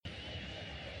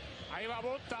Ahí va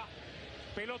Bota,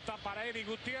 pelota para Eric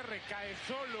Gutiérrez, cae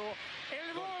solo,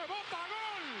 el gol, Bota,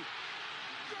 gol.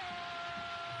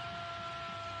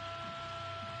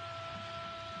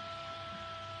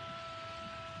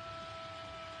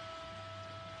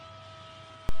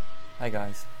 Hi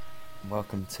guys,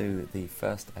 welcome to the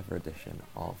first ever edition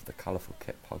of the Colourful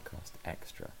Kit Podcast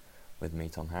Extra with me,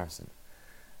 Tom Harrison.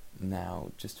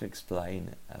 Now, just to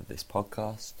explain this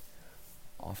podcast,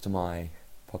 after my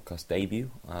podcast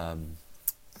debut a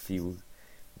few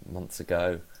months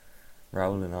ago,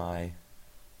 Raul and I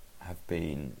have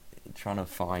been trying to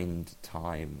find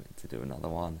time to do another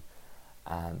one,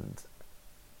 and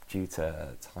due to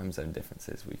time zone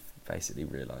differences, we've basically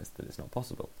realised that it's not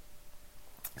possible.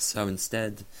 So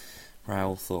instead,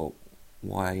 Raul thought,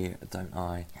 why don't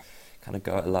I kind of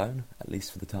go it alone, at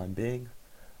least for the time being,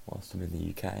 whilst I'm in the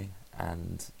UK,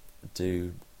 and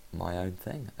do my own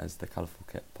thing as the Colourful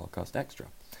Kit Podcast Extra.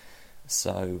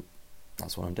 So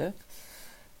that's what I'm doing.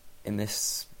 In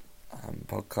this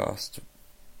podcast,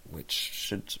 which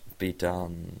should be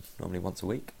done normally once a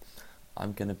week,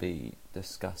 I'm going to be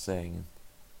discussing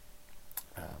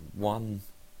one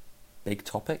big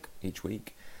topic each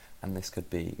week. And this could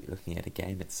be looking at a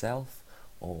game itself,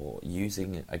 or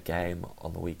using a game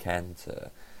on the weekend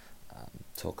to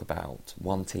talk about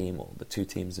one team or the two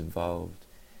teams involved,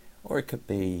 or it could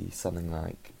be something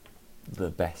like the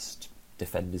best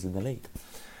defenders in the league.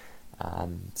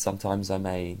 Sometimes I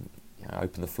may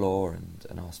open the floor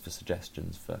and ask for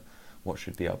suggestions for what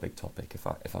should be our big topic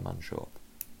if I'm unsure.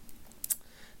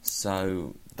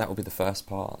 So that will be the first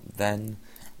part. Then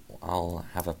I'll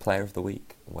have a player of the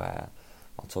week where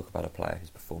I'll talk about a player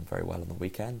who's performed very well on the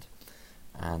weekend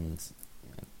and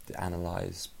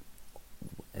analyse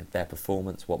their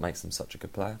performance, what makes them such a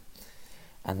good player.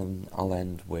 And then I'll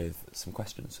end with some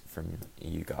questions from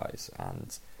you guys,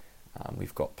 and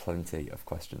we've got plenty of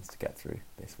questions to get through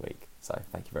this week, so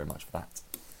thank you very much for that.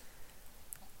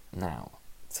 Now,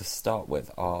 to start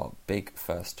with, our big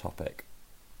first topic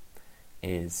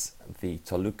is the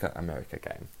Toluca America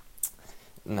game.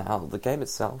 Now, the game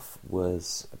itself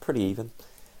was pretty even.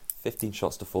 15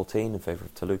 shots to 14 in favour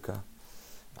of Toluca.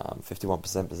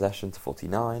 51% possession to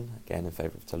 49, again in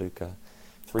favour of Toluca.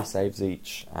 3 saves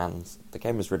each, and the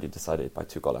game was really decided by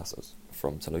 2 golazos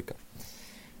from Toluca.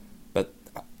 But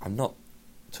I'm not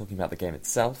talking about the game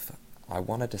itself. I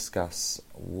want to discuss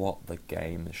what the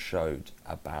game showed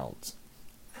about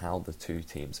how the two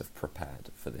teams have prepared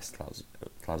for this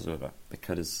Clausura,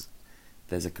 because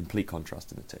there's a complete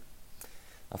contrast in the two.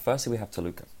 Now, firstly, we have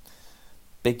Toluca.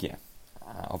 Big year.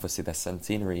 Obviously, their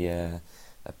centenary year.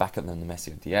 They're back at the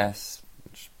Nemesio 10,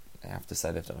 which I have to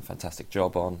say they've done a fantastic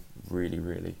job on. Really,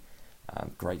 really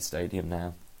great stadium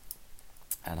now.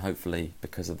 And hopefully,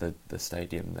 because of the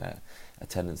stadium, their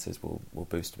attendances will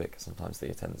boost a bit, because sometimes the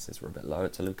attendances were a bit low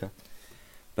at Toluca.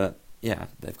 But yeah,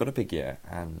 they've got a big year,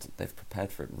 and they've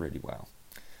prepared for it really well.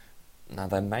 Now,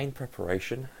 their main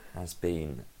preparation has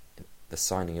been the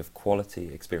signing of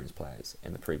quality, experienced players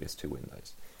in the previous 2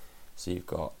 windows. So you've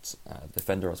got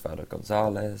defender Osvaldo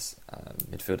Gonzalez,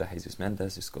 midfielder Jesus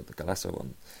Mendes, who scored the golazo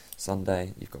on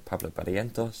Sunday. You've got Pablo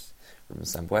Barrientos, Ruben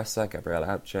Sambuesa, Gabriel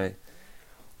Auche,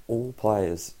 all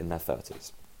players in their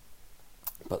 30s.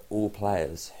 But all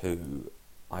players who,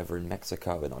 either in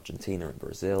Mexico, in Argentina, in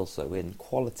Brazil, so in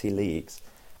quality leagues,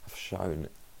 have shown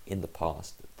in the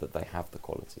past that they have the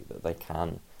quality, that they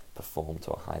can perform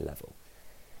to a high level.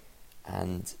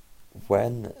 And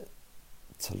when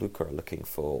Toluca are looking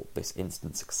for this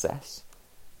instant success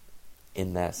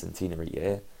in their centenary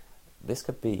year, this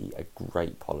could be a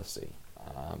great policy,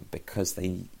 because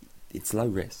it's low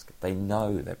risk. They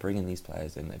know they're bringing these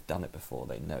players in, they've done it before,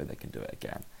 they know they can do it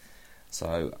again.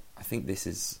 So I think this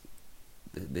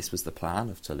was the plan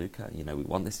of Toluca. We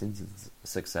want this instant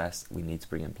success, we need to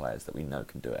bring in players that we know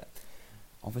can do it.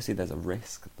 Obviously, there's a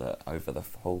risk that over the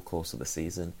whole course of the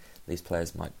season, these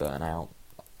players might burn out.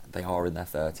 They are in their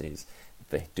 30s.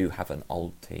 They do have an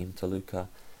old team, Toluca.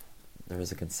 There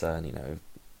is a concern,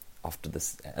 after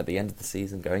at the end of the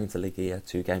season, going into Liga,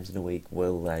 2 games in a week,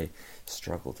 will they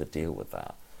struggle to deal with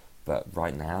that? But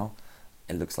right now,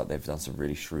 it looks like they've done some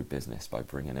really shrewd business by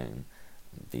bringing in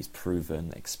these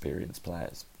proven, experienced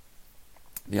players.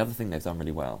 The other thing they've done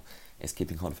really well is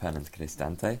keeping hold of Hernan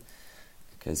Cristante,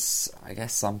 because I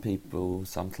guess some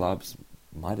clubs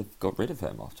might have got rid of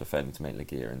him after failing to make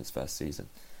Liga in his first season.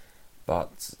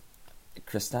 But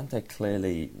Cristante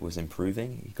clearly was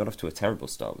improving. He got off to a terrible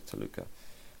start with Toluca,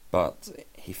 but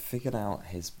he figured out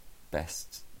his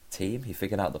best team. He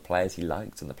figured out the players he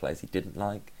liked and the players he didn't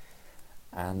like,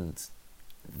 and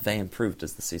they improved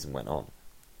as the season went on.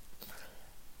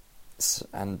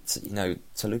 And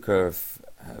Toluca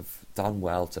have done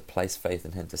well to place faith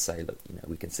in him to say, look,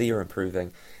 we can see you're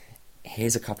improving.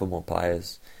 Here's a couple more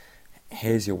players.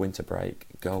 Here's your winter break.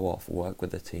 Go off, work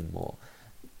with the team more.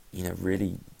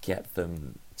 Really get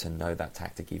them to know that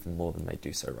tactic even more than they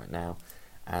do so right now.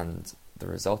 And the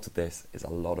result of this is a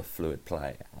lot of fluid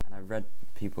play. And I read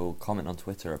people comment on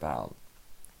Twitter about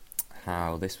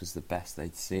how this was the best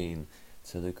they'd seen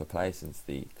Toluca play since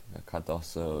the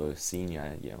Cardoso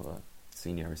Senior.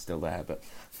 Senior is still there, but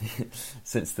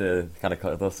since the kind of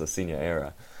Cardoso Senior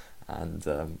era.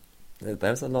 And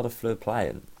there's a lot of fluid play,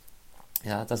 and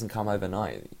that doesn't come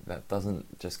overnight. That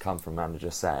doesn't just come from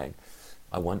managers saying,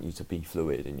 I want you to be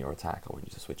fluid in your attack, I want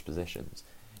you to switch positions.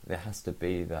 There has to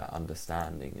be that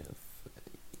understanding of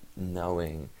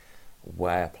knowing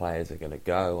where players are going to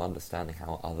go, understanding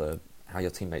how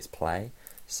your teammates play,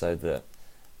 so that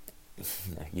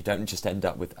you don't just end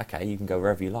up with, okay, you can go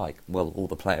wherever you like. Well, all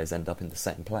the players end up in the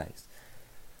same place.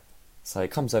 So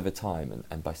it comes over time,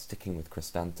 and by sticking with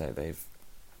Cristante, they've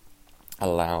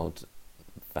allowed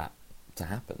that to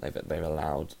happen. They've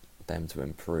allowed them to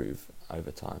improve over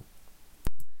time.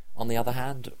 On the other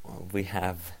hand, we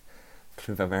have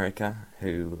Club America,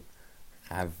 who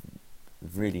have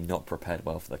really not prepared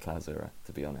well for the Clausura,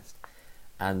 to be honest.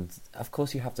 And of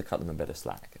course you have to cut them a bit of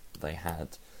slack. They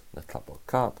had the Club World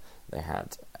Cup, they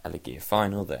had a Liga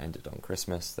final that ended on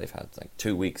Christmas. They've had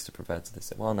 2 weeks to prepare to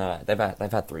this. Well, no, they've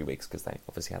had 3 weeks, because they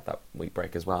obviously had that week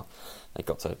break as well. They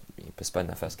got to postpone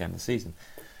their first game of the season.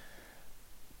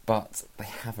 But they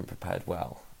haven't prepared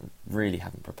well, really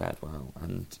haven't prepared well.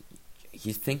 And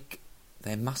you think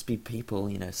there must be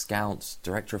people, scouts,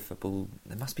 director of football,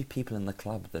 there must be people in the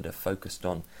club that are focused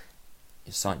on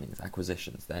signings,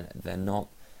 acquisitions. They're not,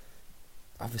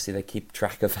 obviously they keep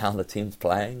track of how the team's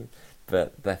playing,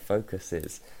 but their focus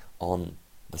is on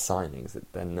the signings.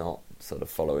 That they're not sort of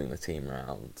following the team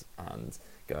around and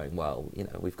going, well,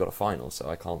 we've got a final, so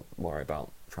I can't worry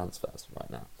about transfers right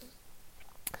now.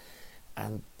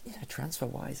 And,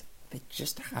 transfer-wise, they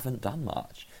just haven't done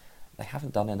much. They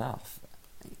haven't done enough.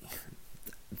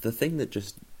 The thing that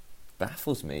just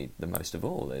baffles me the most of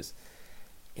all is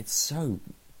it's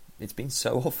been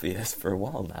so obvious for a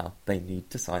while now. They need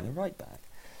to sign a right back.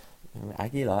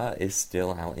 Aguilar is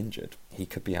still out injured. He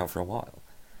could be out for a while.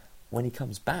 When he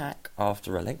comes back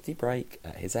after a lengthy break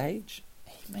at his age,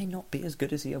 he may not be as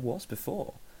good as he was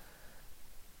before.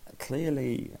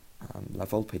 Clearly, La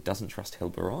Volpe doesn't trust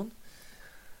Hilberon.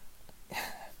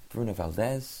 Bruno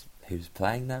Valdez, who's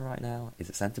playing there right now, is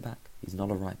a centre-back. He's not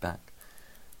a right back.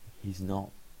 He's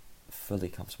not fully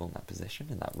comfortable in that position,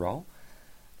 in that role.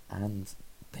 And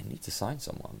they need to sign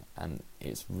someone. And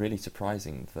it's really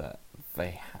surprising that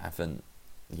they haven't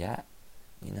yet.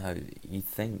 You'd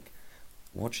think,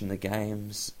 watching the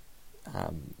games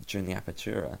during the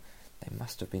Apertura, they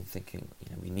must have been thinking,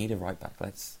 we need a right back.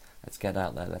 Let's get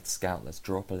out there, let's scout, let's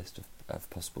draw up a list of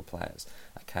possible players.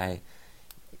 Okay,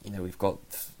 we've got...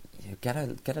 Get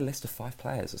a list of 5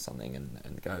 players or something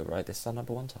and go, right, this is our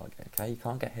number 1 target. Okay, you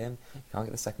can't get him, you can't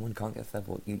get the second one, you can't get the third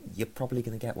one. You're probably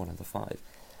going to get one of the 5.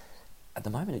 At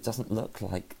the moment, it doesn't look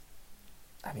like...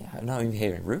 I'm not even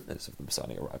hearing rumours of them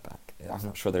signing a right back. I'm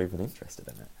not sure they're even interested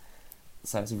in it.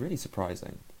 So it's really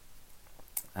surprising.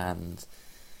 And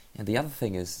the other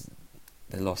thing is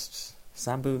they lost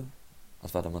Sambu,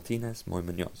 Osvaldo Martinez, Moy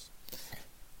Munoz.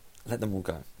 Let them all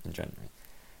go in January.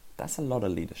 That's a lot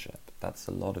of leadership. That's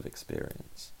a lot of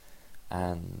experience.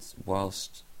 And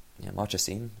whilst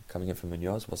Marchesín, coming in from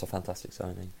Munoz, was a fantastic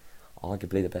signing,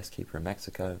 arguably the best keeper in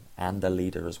Mexico, and a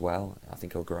leader as well, I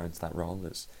think he'll grow into that role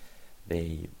as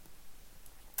the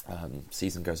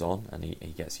season goes on and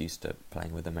he gets used to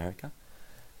playing with America.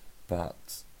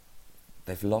 But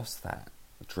they've lost that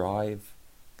drive,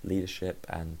 leadership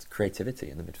and creativity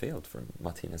in the midfield from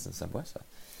Martinez and Sambuesa.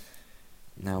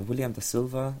 Now, William da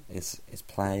Silva is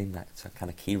playing that kind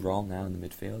of key role now in the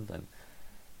midfield, and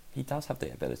he does have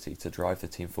the ability to drive the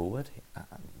team forward.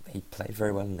 He played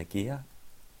very well in the Liga.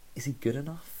 Is he good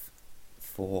enough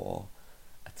for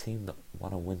a team that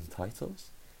want to win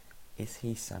titles? Is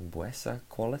he Sambuesa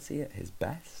quality at his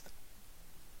best?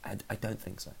 I don't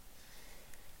think so.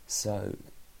 So,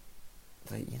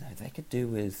 they could do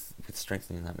with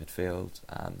strengthening that midfield,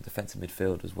 defensive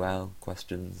midfield as well.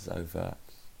 Questions over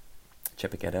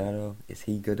Chepe Guerrero, is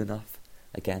he good enough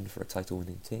again for a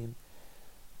title-winning team?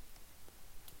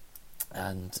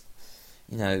 And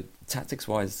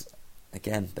tactics-wise,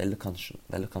 again they look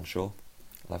unsure.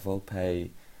 La Volpe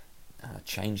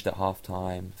changed at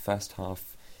half-time. First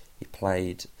half, he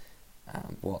played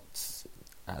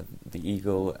the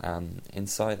Eagle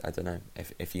inside. I don't know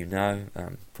if you know.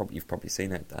 You've probably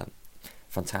seen it.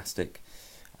 Fantastic,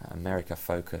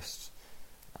 America-focused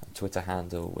Twitter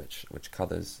handle which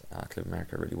covers Club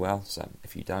America really well. So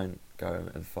if you don't, go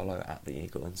and follow at the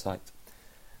Eagle Insight.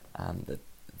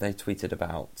 They tweeted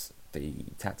about the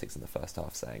tactics in the first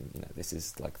half, saying, this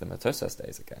is like the Matosas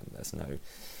days again. There's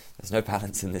no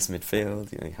balance in this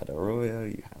midfield. You had Arroyo,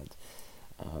 you had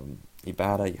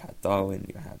Ibarra, you had Darwin,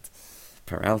 you had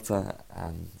Peralta,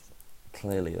 and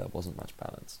clearly there wasn't much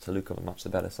balance. Toluca were much the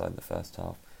better side in the first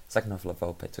half. Second half, La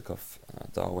Volpe took off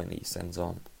Darwin. He sends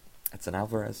on Edson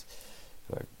Alvarez,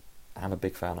 who I'm a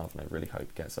big fan of, and I really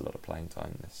hope gets a lot of playing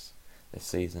time this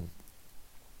season.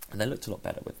 And they looked a lot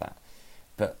better with that.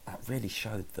 But that really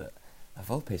showed that La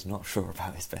Volpe is not sure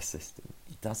about his best system.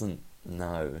 He doesn't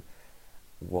know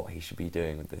what he should be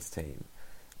doing with this team.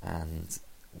 And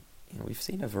we've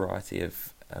seen a variety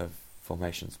of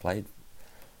formations played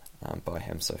by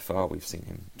him so far. We've seen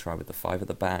him try with the 5 at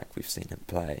the back. We've seen him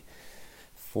play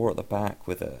 4 at the back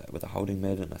with a holding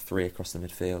mid and a 3 across the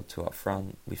midfield, 2 up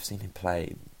front. We've seen him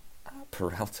play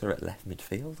Peralta at left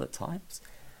midfield at times.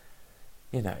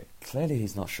 Clearly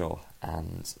he's not sure,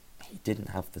 and he didn't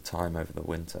have the time over the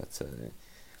winter to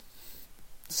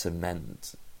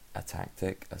cement a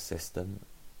tactic, a system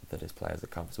that his players are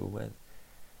comfortable with.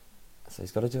 So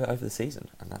he's got to do it over the season,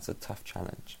 and that's a tough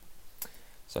challenge.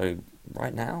 So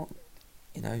right now,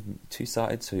 two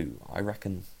sides who I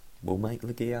reckon will make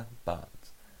Liguilla, but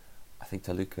I think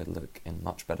Toluca look in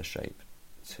much better shape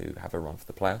to have a run for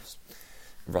the playoffs,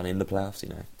 run in the playoffs,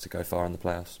 to go far in the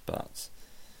playoffs. But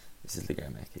this is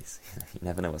LigaMX. You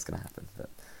never know what's going to happen. But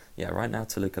yeah, right now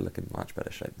Toluca look in much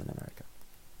better shape than America.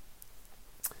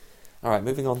 All right,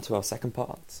 moving on to our second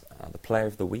part, the player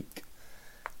of the week.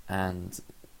 And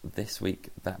this week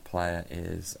that player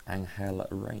is Angel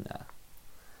Reyna.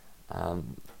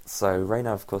 So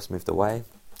Reyna, of course, moved away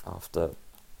after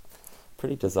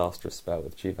pretty disastrous spell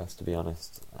with Chivas, to be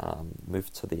honest.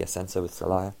 Moved to the Ascenso with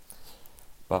Celaya,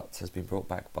 but has been brought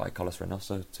back by Carlos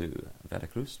Reynoso to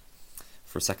Veracruz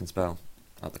for a second spell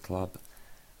at the club.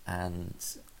 And,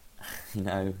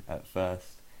 at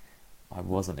first I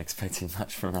wasn't expecting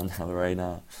much from Angel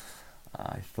Reyna.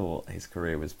 I thought his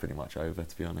career was pretty much over,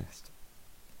 to be honest.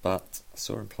 But I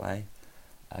saw him play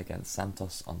against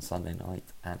Santos on Sunday night,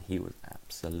 and he was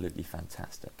absolutely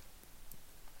fantastic.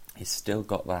 He's still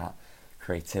got that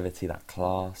creativity, that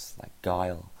class, that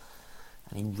guile,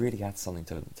 and he really adds something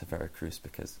to Veracruz,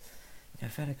 because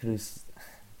Veracruz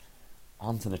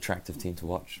aren't an attractive team to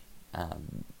watch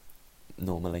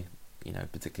normally,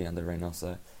 particularly under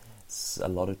Reynoso. It's a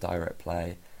lot of direct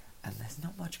play, and there's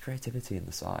not much creativity in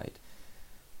the side.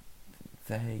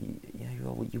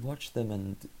 You watch them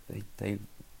and they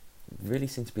really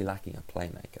seem to be lacking a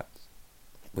playmaker.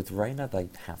 With Reyna, they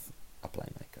have a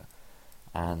playmaker.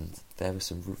 And there were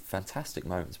some fantastic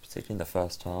moments, particularly in the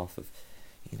first half, of,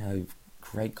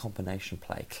 great combination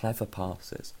play, clever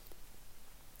passes.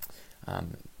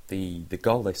 The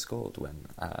goal they scored when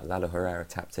Lalo Herrera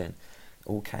tapped in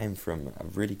all came from a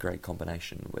really great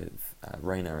combination with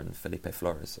Reyna and Felipe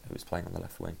Flores, who was playing on the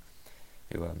left wing,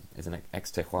 who is an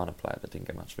ex-Tijuana player that didn't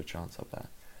get much of a chance up there.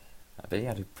 But he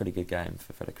had a pretty good game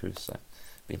for Veracruz, so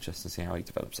it'll be interesting to see how he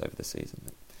develops over the season.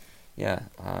 But yeah,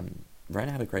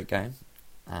 Reyna had a great game,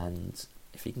 and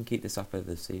if he can keep this up over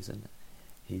the season,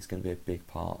 he's going to be a big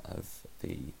part of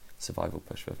the survival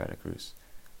push for Veracruz.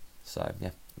 So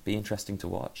yeah, it'll be interesting to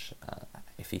watch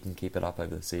if he can keep it up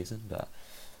over the season. But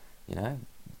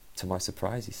to my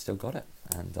surprise, he's still got it,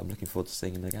 and I'm looking forward to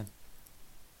seeing him again.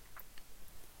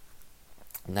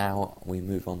 Now we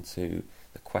move on to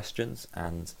the questions,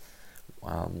 and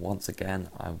once again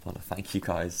I want to thank you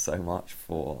guys so much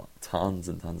for tons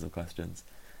and tons of questions.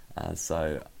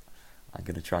 So I'm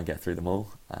going to try and get through them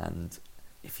all, and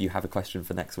if you have a question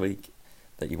for next week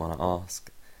that you want to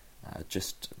ask,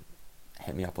 just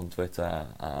hit me up on Twitter.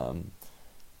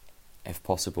 If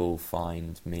possible,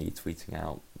 find me tweeting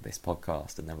out this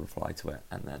podcast and then reply to it,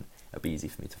 and then it'll be easy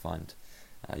for me to find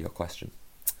your question.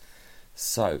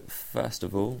 So, first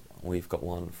of all, we've got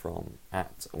one from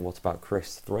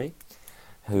 @WhatAboutChris3,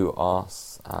 who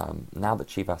asks, now that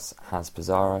Chivas has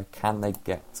Pizarro, can they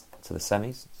get to the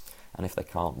semis? And if they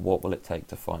can't, what will it take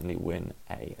to finally win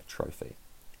a trophy?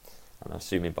 And I'm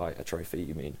assuming by a trophy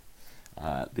you mean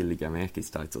the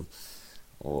LigaMX title,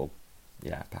 or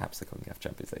perhaps the CONCACAF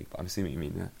Champions League, but I'm assuming you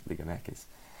mean the LigaMX.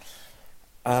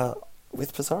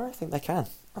 With Pizarro, I think they can.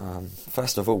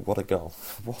 First of all, what a goal.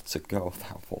 What a goal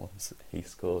that was. He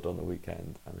scored on the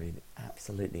weekend. I mean,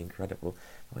 absolutely incredible.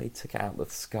 The way he took it out of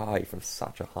the sky from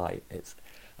such a height, it's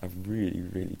a really,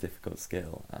 really difficult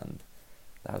skill, and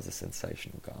that was a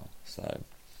sensational goal. So,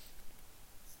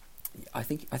 I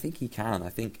think he can. I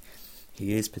think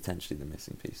he is potentially the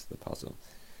missing piece of the puzzle.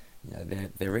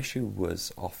 their issue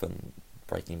was often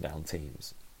breaking down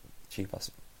teams.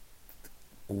 Chivas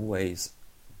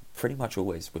pretty much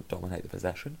always would dominate the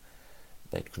possession.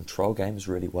 They'd control games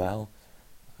really well.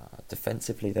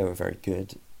 Defensively, they were very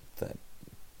good.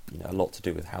 A lot to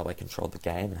do with how they controlled the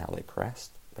game and how they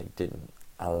pressed. They didn't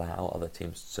allow other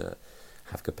teams to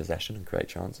have good possession and create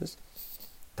chances.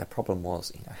 Their problem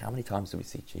was, how many times do we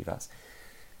see Chivas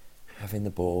having the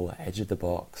ball, edge of the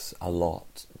box a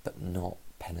lot, but not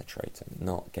penetrating,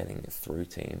 not getting through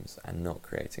teams, and not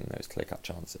creating those clear-cut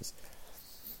chances.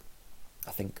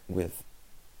 I think with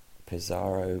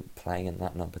Pizarro playing in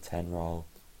that number 10 role,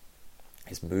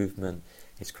 his movement,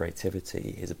 his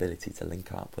creativity, his ability to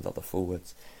link up with other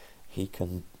forwards, he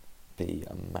can be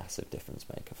a massive difference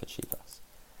maker for Chivas.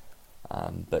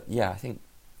 But I think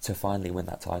to finally win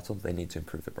that title, they need to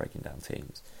improve at breaking down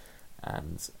teams.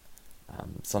 And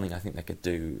something I think they could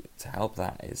do to help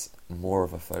that is more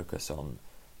of a focus on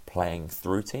playing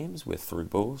through teams with through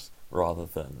balls rather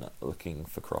than looking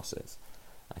for crosses.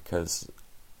 Because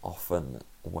often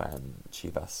when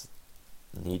Chivas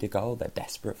need a goal, they're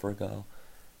desperate for a goal,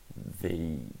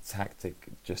 the tactic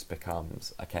just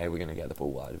becomes, okay, we're going to get the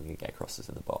ball wide, we're going to get crosses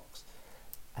in the box.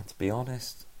 And to be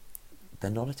honest,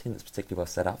 they're not a team that's particularly well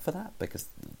set up for that, because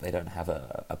they don't have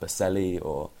a Baselli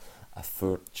or a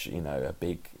Furch, a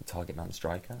big target man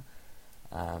striker.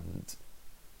 And,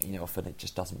 often it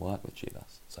just doesn't work with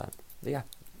Chivas. So,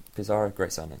 Pizarro,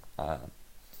 great signing.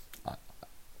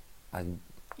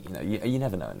 You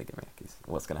never know in LigaMX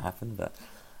what's going to happen, but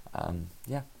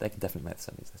they can definitely make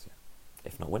the semis this year.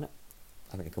 If not win it,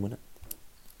 I think they can win it.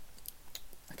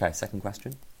 Okay, second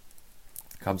question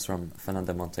comes from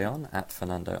Fernando Monteon at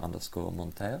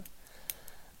Fernando_Monteo.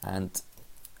 And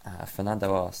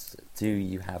Fernando asks, do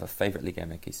you have a favourite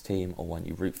LigaMX team or one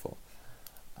you root for?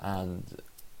 And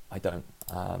I don't.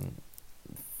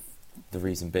 The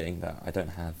reason being that I don't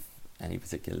have any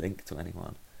particular link to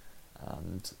anyone.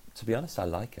 And to be honest, I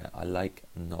like it. I like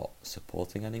not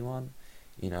supporting anyone.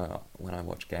 When I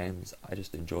watch games, I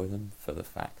just enjoy them for the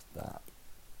fact that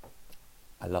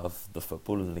I love the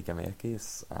football in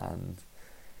LigaMX, and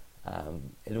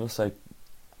it also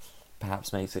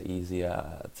perhaps makes it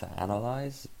easier to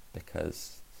analyse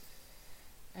because,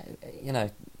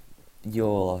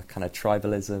 your kind of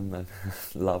tribalism and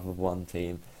love of one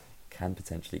team can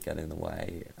potentially get in the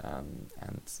way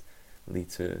and lead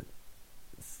to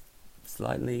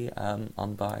slightly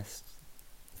unbiased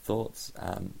thoughts.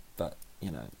 But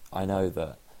I know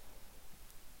that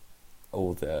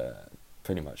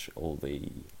pretty much all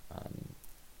the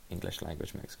English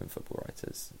language Mexican football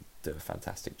writers do a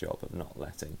fantastic job of not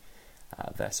letting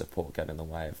their support get in the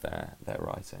way of their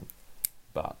writing.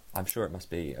 But I'm sure it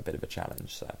must be a bit of a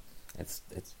challenge, so it's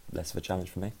less of a challenge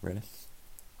for me, really.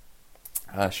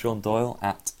 Sean Doyle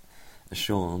at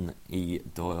Sean E.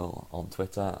 Doyle on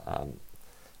Twitter,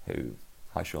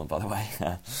 hi Sean, by the way,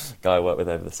 guy I worked with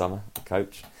over the summer,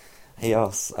 coach. He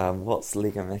asks, what's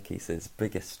LigaMX's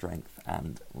biggest strength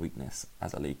and weakness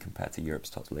as a league compared to Europe's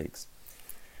top leagues?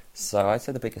 So I'd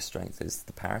say the biggest strength is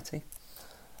the parity.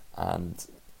 And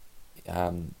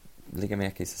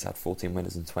LigaMX has had 14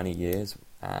 winners in 20 years,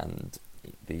 and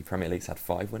the Premier League's had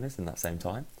 5 winners in that same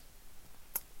time.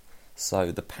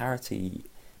 So the parity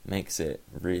makes it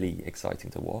really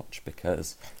exciting to watch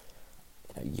because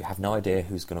you have no idea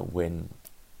who's going to win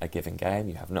a given game.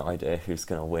 You have no idea who's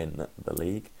going to win the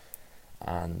league.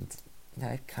 And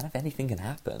kind of anything can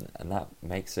happen, and that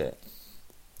makes it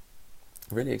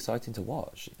really exciting to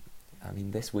watch. I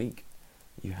mean, this week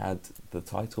you had the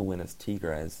title winners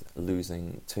Tigres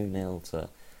losing 2-0 to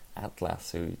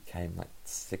Atlas, who came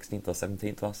 16th or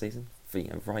 17th last season,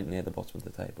 right near the bottom of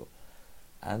the table.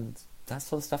 And that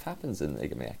sort of stuff happens in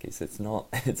LigaMX. It's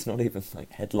not even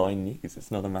headline news.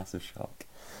 It's not a massive shock.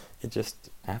 It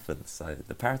just happens. So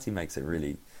the parity makes it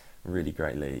really, really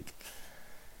great league.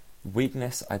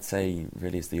 Weakness, I'd say,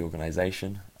 really is the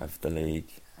organisation of the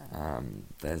league.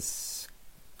 There's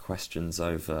questions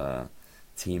over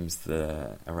teams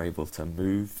that are able to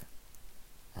move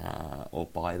or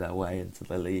buy their way into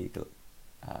the league,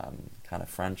 kind of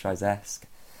franchise-esque.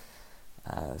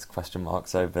 There's question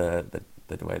marks over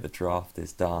the way the draft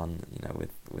is done,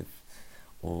 with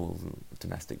all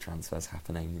domestic transfers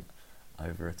happening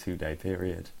over a 2-day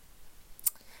period.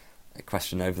 A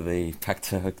question over the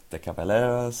Pacto de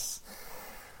Caballeros.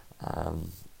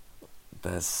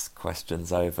 There's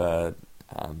questions over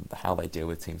how they deal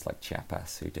with teams like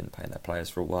Chiapas, who didn't pay their players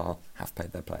for a while, have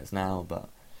paid their players now, but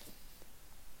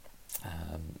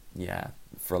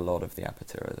for a lot of the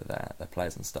Apertura, their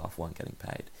players and staff weren't getting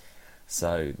paid.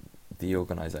 So the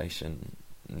organisation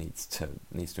needs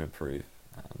to improve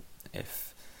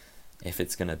if if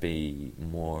it's going to be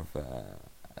more of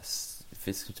if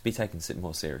it's to be taken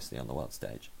more seriously on the world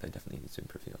stage, they definitely need to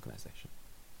improve the organisation.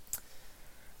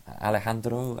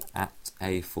 Alejandro at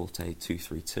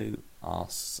A4232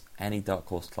 asks, any dark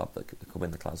horse club that could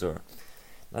win the Clausura?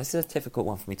 Now, this is a difficult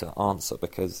one for me to answer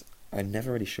because I'm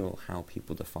never really sure how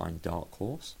people define dark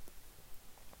horse.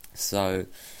 So,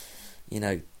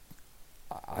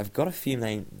 I've got a few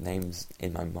names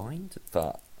in my mind,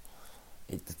 but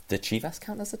the Chivas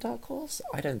count as a dark horse?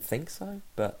 I don't think so,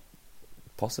 but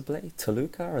possibly.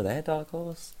 Toluca, are they a dark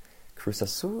horse? Cruz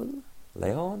Azul?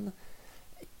 Leon?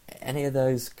 Any of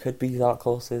those could be dark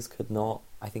horses, could not.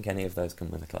 I think any of those can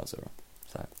win the Clausura.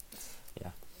 So,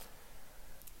 yeah.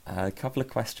 A couple of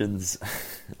questions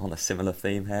on a similar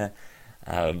theme here.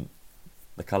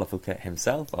 The Colourful Kit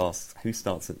himself asks, who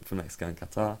starts for Mexico and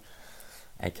Qatar?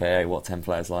 AKA, what 10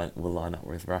 players will line up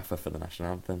with Rafa for the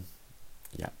national anthem?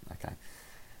 Yeah, okay.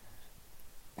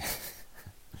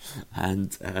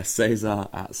 And Cesar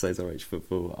at Cesar H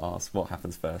Football asks, what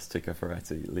happens first, Tuca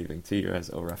Ferretti leaving Tigres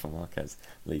or Rafa Marquez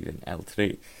leaving El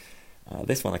Tri?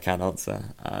 This one I can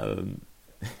answer.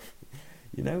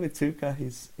 With Tuca,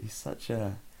 he's such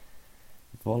a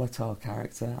volatile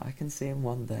character. I can see him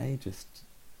one day just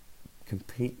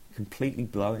completely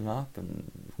blowing up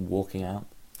and walking out.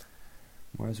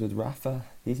 Whereas with Rafa,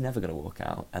 he's never going to walk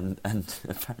out, and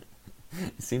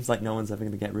it seems like no one's ever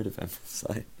going to get rid of him. So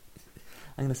I'm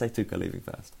going to say Tuca leaving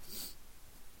first.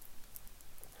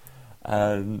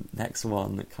 Next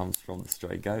one comes from the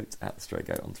Stray Goat at the Stray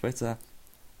Goat on Twitter.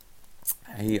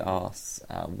 He asks,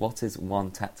 what is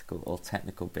one tactical or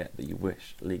technical bit that you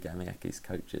wish LigaMX's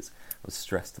coaches would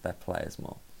stress to their players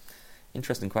more?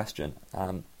 Interesting question.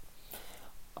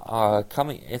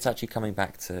 It's actually coming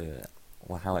back to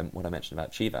what I mentioned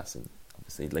about Chivas, and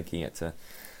obviously linking it to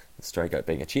the Stray Goat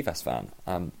being a Chivas fan.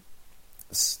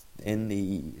 In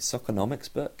the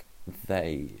Soccernomics book,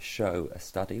 they show a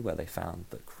study where they found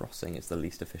that crossing is the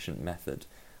least efficient method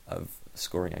of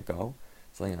scoring a goal.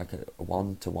 Something like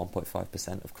 1 to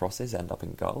 1.5% of crosses end up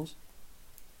in goals.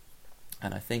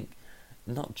 And I think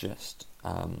not just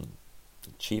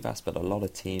Chivas, but a lot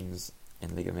of teams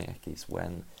in Liga MX,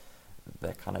 when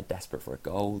they're kind of desperate for a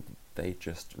goal, they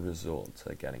just resort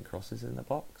to getting crosses in the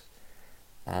box.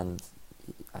 And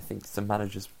I think some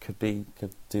managers could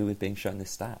do with being shown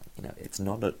this stat. It's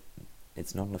not an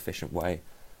efficient way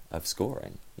of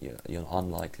scoring. You're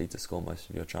unlikely to score most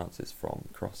of your chances from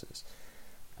crosses.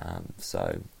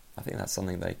 So I think that's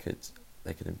something they could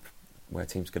where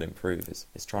teams could improve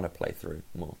is trying to play through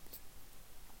more.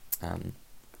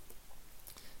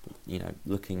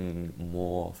 Looking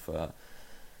more for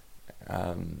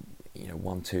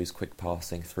 1-2s, quick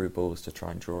passing through balls to try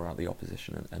and draw out the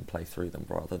opposition and play through them,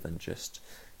 rather than just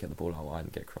get the ball out wide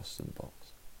and get crosses in the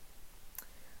box.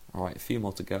 Alright, a few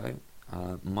more to go.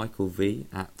 Michael V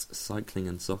at Cycling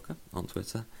and Soccer on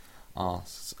Twitter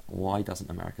asks, why doesn't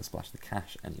America splash the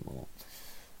cash anymore?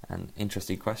 An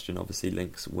interesting question, obviously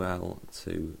links well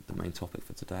to the main topic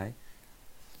for today.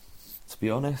 To be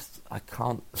honest, I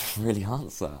can't really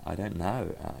answer. I don't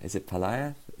know. Is it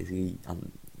Pelayev? Is he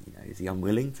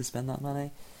unwilling to spend that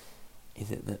money? Is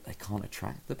it that they can't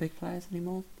attract the big players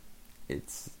anymore?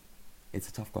 It's a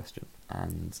tough question,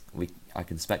 and I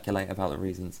can speculate about the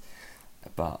reasons,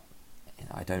 but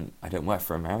I don't work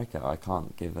for America. I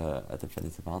can't give a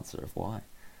definitive answer of why,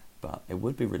 but it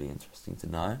would be really interesting to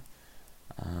know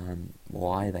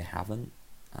why they haven't.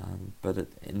 But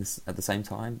at the same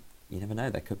time, you never know.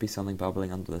 There could be something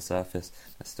bubbling under the surface.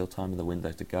 There's still time in the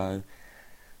window to go.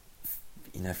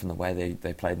 From the way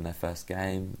they played in their first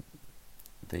game,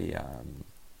 the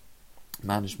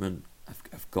management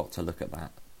have got to look at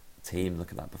that team,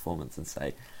 look at that performance, and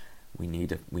say, we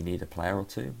need a player or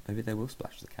two. Maybe they will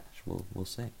splash the cash. We'll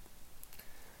see.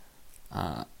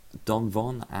 Don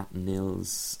Von at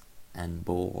Nils and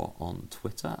Bohr on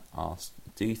Twitter asked,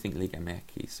 do you think Liga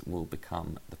MX will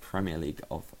become the Premier League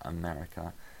of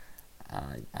America?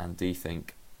 And do you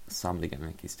think some Liga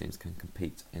MX teams can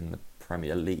compete in the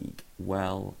Premier League?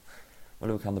 Well,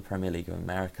 will it become the Premier League of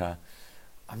America?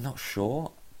 I'm not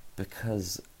sure,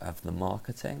 because of the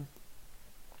marketing.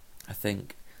 I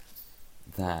think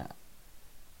that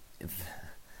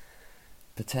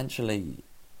potentially,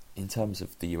 in terms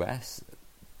of the US,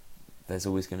 there's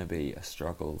always going to be a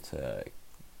struggle to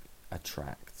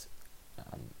attract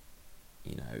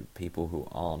people who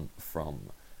aren't from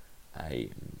a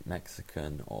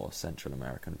Mexican or Central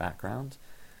American background,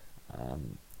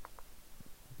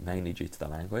 mainly due to the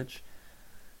language.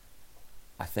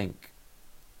 I think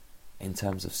in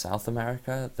terms of South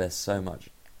America, there's so much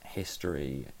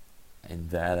history in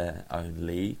their own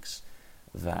leagues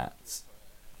that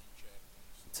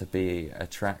to be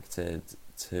attracted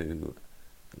to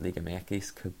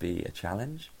LigaMX could be a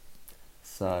challenge.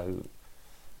 So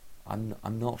I'm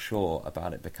not sure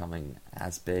about it becoming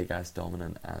as big, as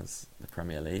dominant as the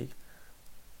Premier League.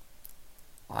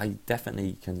 I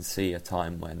definitely can see a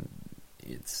time when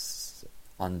it's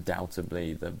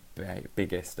undoubtedly the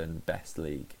biggest and best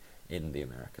league in the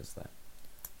Americas, though.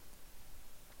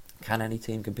 Can any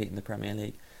team compete in the Premier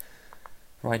League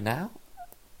right now?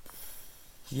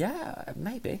 Yeah,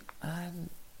 maybe.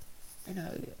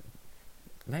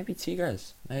 Maybe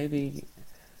Tigres. Maybe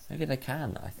they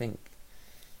can. I think.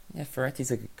 Yeah,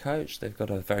 Ferretti's a good coach. They've got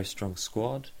a very strong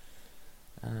squad.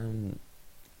 Could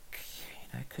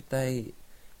they,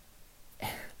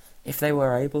 if they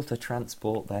were able to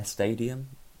transport their stadium,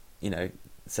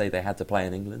 say they had to play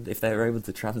in England, if they were able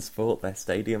to transport their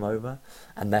stadium over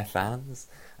and their fans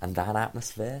and that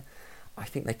atmosphere, I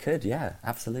think they could. Yeah,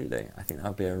 absolutely. I think that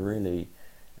would be a really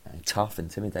tough,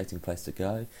 intimidating place to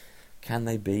go. Can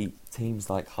they beat teams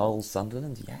like Hull,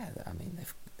 Sunderland? Yeah, I mean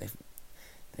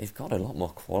they've got a lot more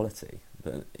quality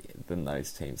than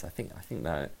those teams. I think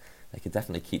that they could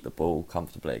definitely keep the ball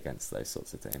comfortably against those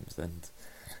sorts of teams, and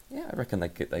yeah, I reckon they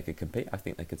could compete. I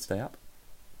think they could stay up.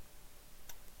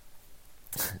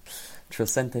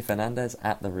 Tresente Fernandez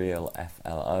at the Real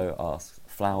FLO asks,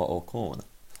 flour or corn?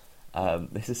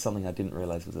 This is something I didn't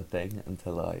realise was a thing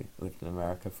until I lived in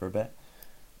America for a bit,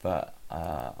 but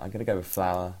I'm going to go with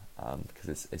flour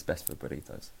because it's best for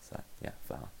burritos. So yeah,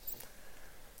 flour.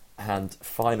 And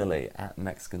finally, at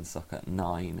Mexican Soccer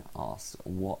 9 asks,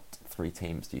 what 3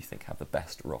 teams do you think have the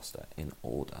best roster in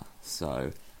order?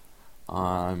 So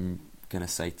I'm going to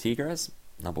say Tigres,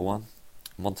 number 1,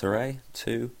 Monterrey,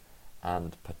 2,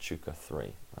 and Pachuca,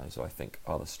 3. Those I think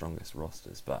are the strongest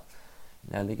rosters. But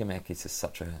LigaMX is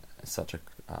such a as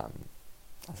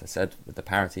I said, with the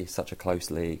parity, such a close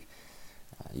league.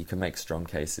 You can make strong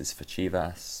cases for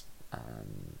Chivas,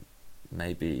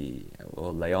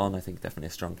 or Leon, I think definitely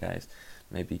a strong case.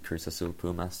 Maybe Cruz Azul,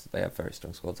 Pumas, they have very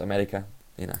strong squads. America,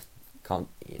 can't,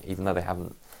 even though they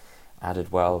haven't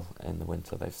added well in the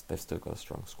winter, they've still got a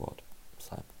strong squad.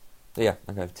 So yeah,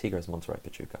 I'm going with Tigres, Monterrey,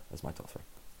 Pachuca as my top 3.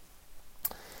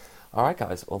 Alright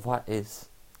guys, well that is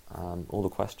all the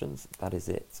questions. That is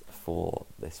it for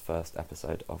this first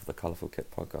episode of the Colourful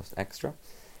Kit Podcast Extra.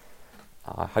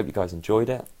 I hope you guys enjoyed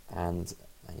it, and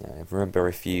remember,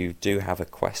 if you do have a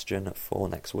question for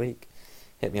next week,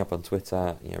 hit me up on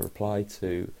Twitter, reply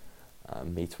to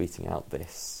me tweeting out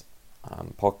this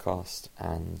podcast,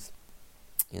 and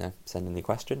send in the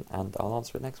question and I'll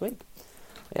answer it next week.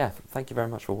 But yeah, thank you very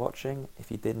much for watching.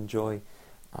 If you did enjoy,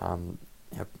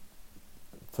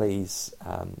 please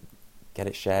get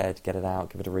it shared, get it out,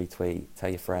 give it a retweet, tell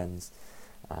your friends.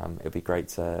 It would be great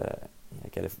to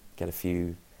get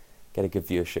a good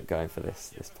viewership going for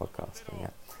this podcast. And yeah,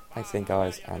 thanks again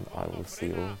guys, and I will see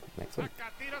you all next week.